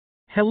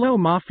Hello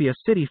Mafia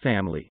City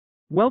family.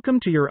 Welcome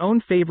to your own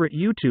favorite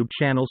YouTube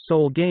channel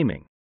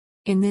Solegaming.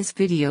 In this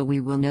video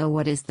we will know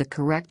what is the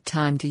correct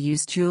time to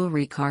use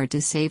jewelry card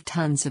to save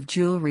tons of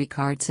jewelry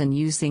cards and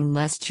using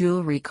less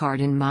jewelry card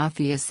in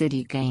Mafia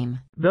City game.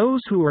 Those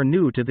who are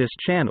new to this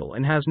channel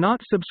and has not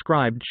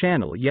subscribed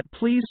channel yet,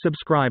 please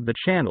subscribe the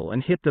channel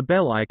and hit the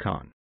bell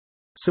icon.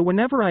 So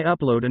whenever I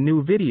upload a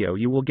new video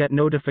you will get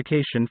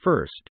notification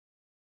first.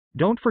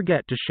 Don't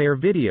forget to share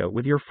video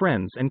with your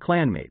friends and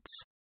clanmates,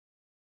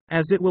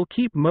 as it will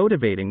keep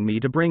motivating me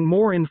to bring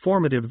more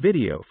informative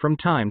video from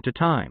time to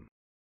time.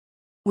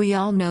 We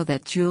all know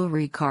that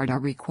jewelry card are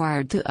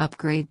required to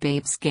upgrade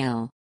babe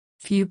skill.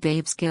 Few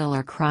babe skill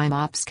are crime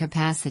ops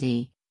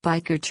capacity,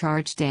 biker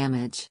charge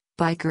damage,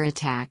 biker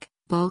attack,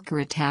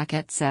 bulker attack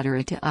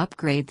etc. To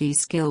upgrade these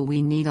skill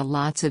we need a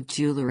lots of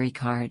jewelry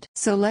card.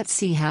 So let's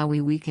see how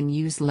we can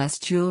use less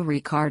jewelry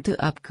card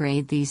to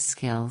upgrade these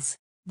skills.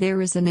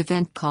 There is an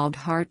event called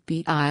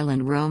Heartbeat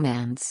Island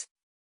Romance.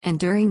 And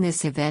during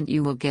this event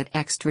you will get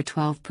extra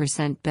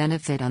 12%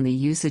 benefit on the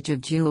usage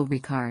of jewelry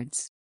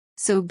cards.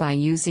 So by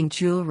using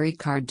jewelry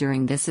card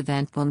during this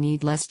event will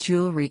need less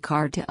jewelry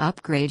card to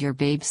upgrade your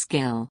babe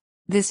skill.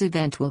 This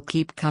event will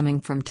keep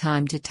coming from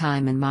time to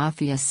time in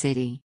Mafia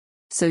City.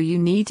 So you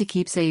need to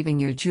keep saving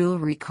your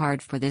jewelry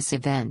card for this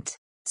event,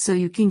 so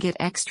you can get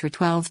extra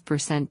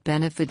 12%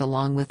 benefit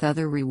along with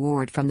other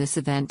reward from this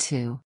event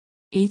too.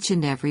 Each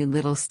and every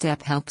little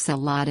step helps a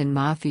lot in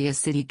Mafia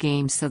City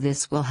game, so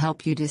this will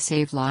help you to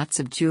save lots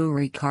of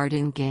jewelry card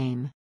in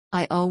game.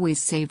 I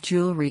always save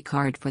jewelry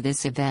card for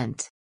this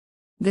event.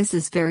 This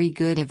is very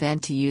good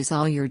event to use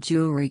all your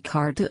jewelry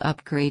card to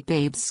upgrade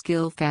babe's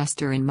skill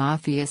faster in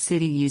Mafia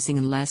City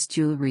using less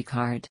jewelry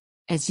card.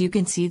 As you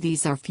can see,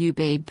 these are few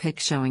babe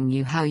pics showing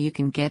you how you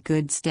can get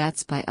good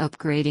stats by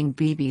upgrading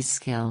BB's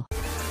skill.